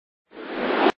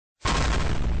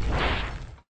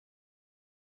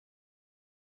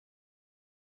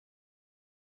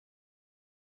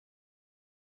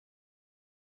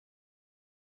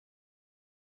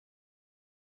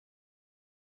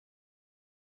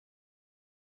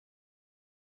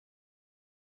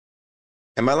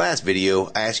In my last video,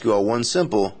 I asked you all one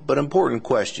simple but important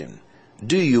question.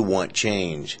 Do you want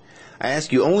change? I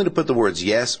asked you only to put the words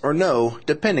yes or no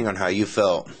depending on how you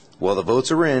felt. Well, the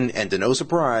votes are in, and to no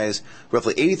surprise,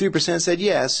 roughly 83% said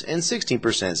yes and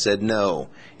 16% said no,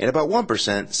 and about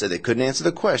 1% said they couldn't answer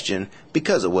the question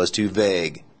because it was too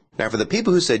vague. Now, for the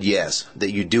people who said yes,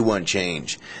 that you do want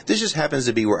change, this just happens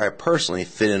to be where I personally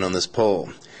fit in on this poll.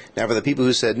 Now, for the people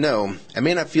who said no, I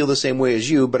may not feel the same way as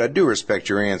you, but I do respect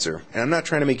your answer, and I'm not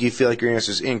trying to make you feel like your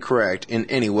answer is incorrect in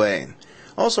any way.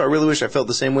 Also, I really wish I felt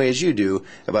the same way as you do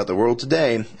about the world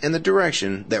today and the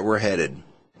direction that we're headed.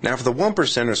 Now, for the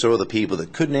 1% or so of the people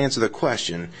that couldn't answer the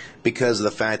question because of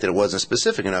the fact that it wasn't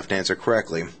specific enough to answer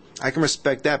correctly, I can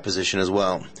respect that position as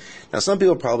well. Now, some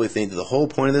people probably think that the whole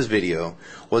point of this video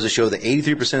was to show that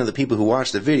 83% of the people who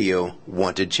watched the video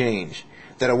wanted change.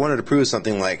 That I wanted to prove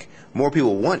something like more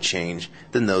people want change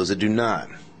than those that do not.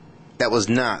 That was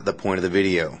not the point of the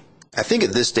video. I think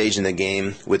at this stage in the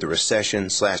game, with the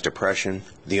recession/depression,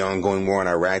 the ongoing war in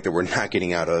Iraq that we're not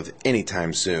getting out of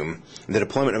anytime soon, the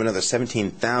deployment of another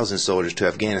 17,000 soldiers to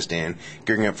Afghanistan,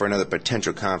 gearing up for another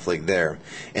potential conflict there,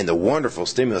 and the wonderful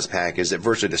stimulus package that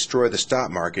virtually destroyed the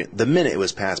stock market the minute it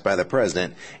was passed by the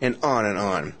president, and on and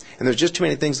on. And there's just too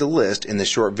many things to list in this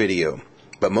short video.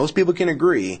 But most people can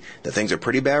agree that things are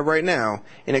pretty bad right now,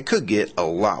 and it could get a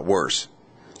lot worse.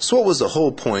 So what was the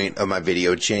whole point of my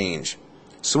video change?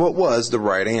 So what was the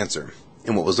right answer?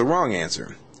 And what was the wrong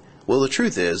answer? Well, the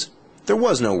truth is, there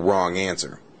was no wrong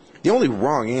answer. The only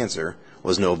wrong answer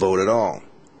was no vote at all.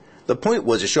 The point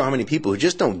was to show how many people who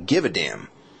just don't give a damn.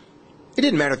 It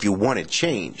didn't matter if you wanted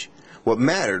change. What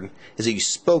mattered is that you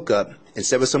spoke up and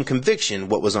said with some conviction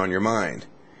what was on your mind.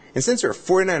 And since there are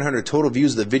 4,900 total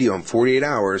views of the video in 48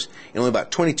 hours and only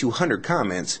about 2,200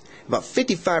 comments, about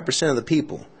 55% of the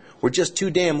people were just too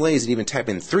damn lazy to even type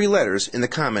in 3 letters in the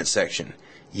comment section.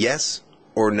 Yes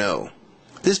or no.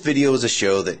 This video is a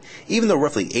show that even though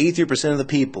roughly 83% of the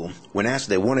people, when asked if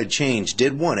they wanted change,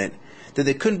 did want it, that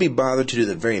they couldn't be bothered to do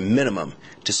the very minimum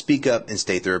to speak up and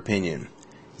state their opinion.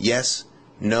 Yes,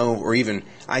 no, or even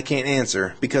I can't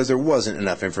answer because there wasn't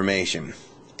enough information.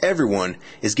 Everyone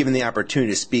is given the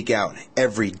opportunity to speak out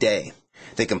every day.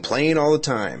 They complain all the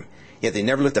time, yet they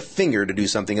never lift a finger to do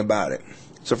something about it.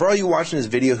 So for all you watching this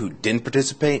video who didn't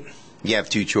participate, you have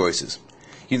 2 choices.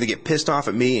 You either get pissed off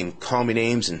at me and call me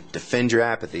names and defend your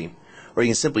apathy, or you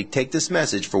can simply take this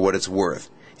message for what it's worth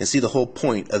and see the whole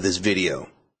point of this video.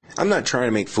 I'm not trying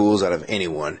to make fools out of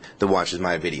anyone that watches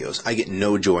my videos. I get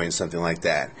no joy in something like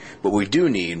that. What we do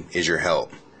need is your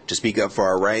help to speak up for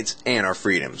our rights and our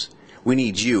freedoms. We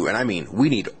need you, and I mean we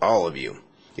need all of you.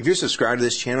 If you're subscribed to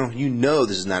this channel, you know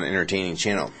this is not an entertaining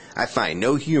channel. I find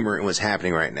no humor in what's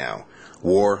happening right now.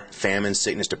 War, famine,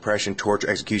 sickness, depression, torture,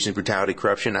 execution, brutality,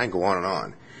 corruption, I can go on and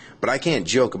on. But I can't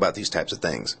joke about these types of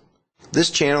things. This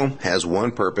channel has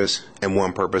one purpose and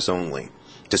one purpose only.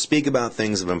 To speak about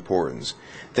things of importance.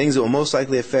 Things that will most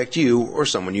likely affect you or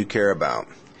someone you care about.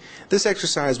 This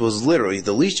exercise was literally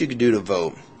the least you could do to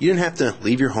vote. You didn't have to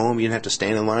leave your home, you didn't have to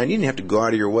stand in line, you didn't have to go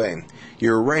out of your way.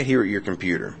 You were right here at your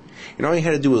computer. And all you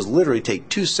had to do was literally take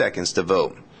 2 seconds to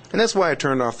vote. And that's why I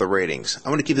turned off the ratings. I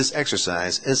want to keep this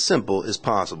exercise as simple as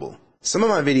possible. Some of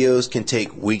my videos can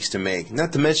take weeks to make,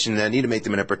 not to mention that I need to make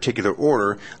them in a particular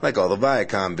order, like all the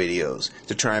Viacom videos,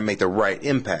 to try and make the right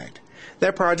impact.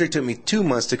 That project took me 2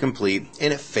 months to complete,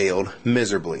 and it failed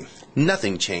miserably.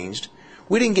 Nothing changed.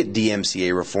 We didn't get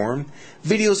DMCA reform.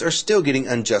 Videos are still getting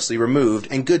unjustly removed,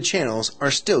 and good channels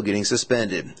are still getting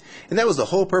suspended. And that was the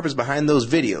whole purpose behind those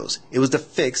videos. It was to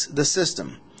fix the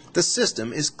system. The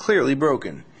system is clearly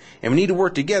broken, and we need to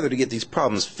work together to get these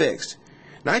problems fixed.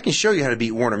 Now, I can show you how to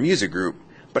beat Warner Music Group,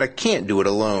 but I can't do it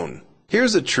alone.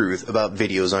 Here's the truth about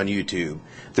videos on YouTube.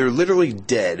 They're literally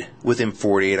dead within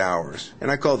 48 hours,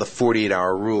 and I call it the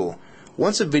 48-hour rule.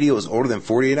 Once a video is older than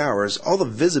 48 hours, all the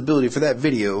visibility for that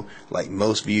video, like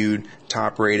most viewed,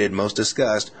 top rated, most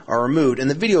discussed, are removed, and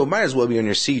the video might as well be on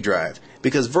your C drive,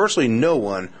 because virtually no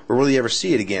one will really ever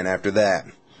see it again after that.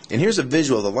 And here's a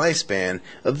visual of the lifespan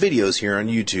of videos here on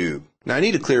YouTube. Now, I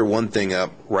need to clear one thing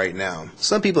up right now.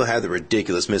 Some people have the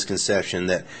ridiculous misconception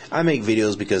that I make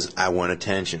videos because I want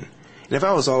attention. And if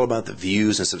I was all about the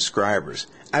views and subscribers,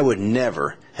 I would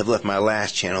never have left my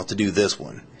last channel to do this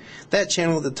one. That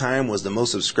channel at the time was the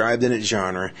most subscribed in its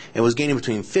genre and was gaining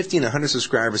between 50 and 100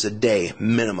 subscribers a day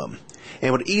minimum,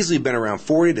 and would easily have been around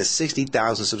 40 to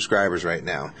 60,000 subscribers right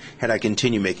now had I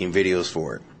continued making videos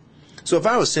for it. So if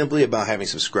I was simply about having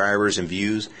subscribers and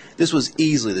views, this was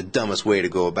easily the dumbest way to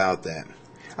go about that.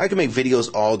 I could make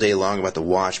videos all day long about the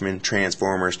Watchmen,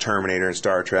 Transformers, Terminator, and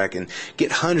Star Trek and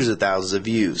get hundreds of thousands of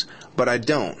views, but I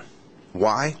don't.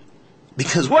 Why?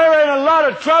 Because we're in a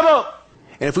lot of trouble.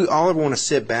 And if we all ever want to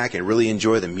sit back and really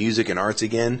enjoy the music and arts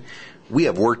again, we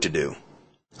have work to do.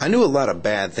 I knew a lot of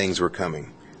bad things were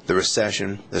coming. The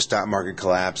recession, the stock market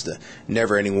collapse, the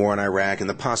never-ending war in Iraq, and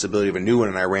the possibility of a new one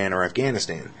in Iran or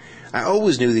Afghanistan. I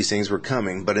always knew these things were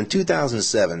coming, but in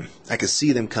 2007, I could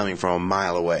see them coming from a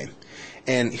mile away.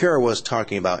 And here I was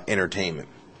talking about entertainment.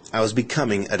 I was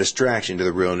becoming a distraction to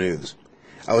the real news.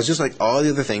 I was just like all the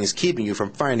other things keeping you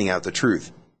from finding out the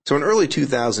truth. So in early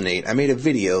 2008, I made a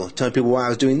video telling people why I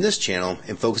was doing this channel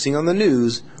and focusing on the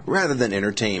news rather than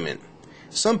entertainment.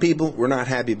 Some people were not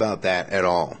happy about that at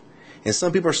all. And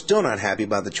some people are still not happy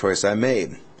about the choice I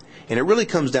made. And it really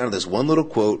comes down to this one little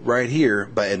quote right here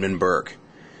by Edmund Burke.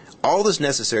 All that's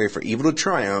necessary for evil to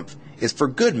triumph is for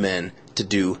good men to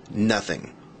do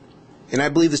nothing. And I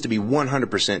believe this to be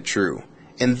 100% true.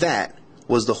 And that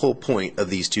was the whole point of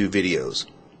these two videos.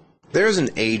 There's an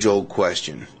age-old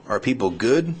question. Are people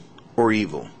good or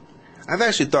evil? I've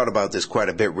actually thought about this quite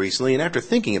a bit recently, and after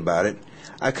thinking about it,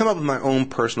 I've come up with my own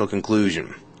personal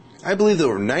conclusion. I believe that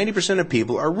over 90% of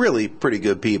people are really pretty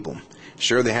good people.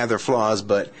 Sure, they have their flaws,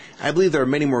 but I believe there are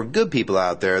many more good people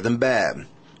out there than bad.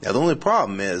 Now, the only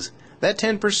problem is that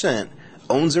 10%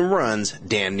 owns and runs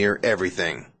damn near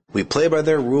everything. We play by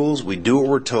their rules, we do what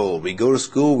we're told, we go to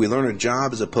school, we learn a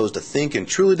job as opposed to think and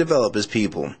truly develop as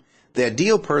people. The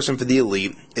ideal person for the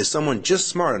elite is someone just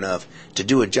smart enough to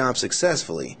do a job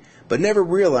successfully, but never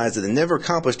realize that they never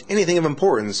accomplished anything of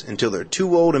importance until they're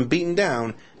too old and beaten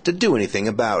down to do anything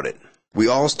about it. We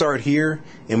all start here,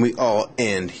 and we all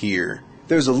end here.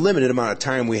 There's a limited amount of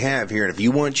time we have here, and if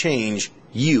you want change,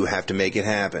 you have to make it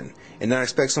happen, and not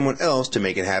expect someone else to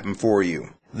make it happen for you.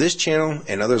 This channel,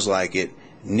 and others like it,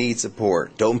 need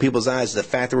support. To open people's eyes to the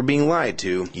fact that we're being lied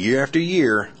to, year after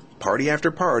year, party after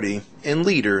party, and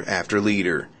leader after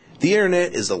leader. The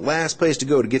internet is the last place to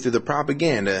go to get through the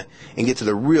propaganda and get to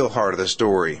the real heart of the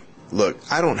story. Look,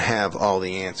 I don't have all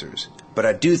the answers, but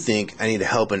I do think I need to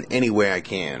help in any way I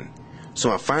can. So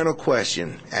my final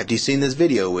question, after you've seen this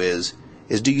video, is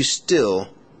do you still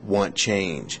want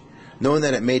change? Knowing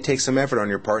that it may take some effort on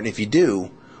your part, and if you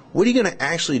do, what are you going to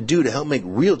actually do to help make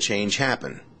real change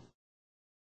happen?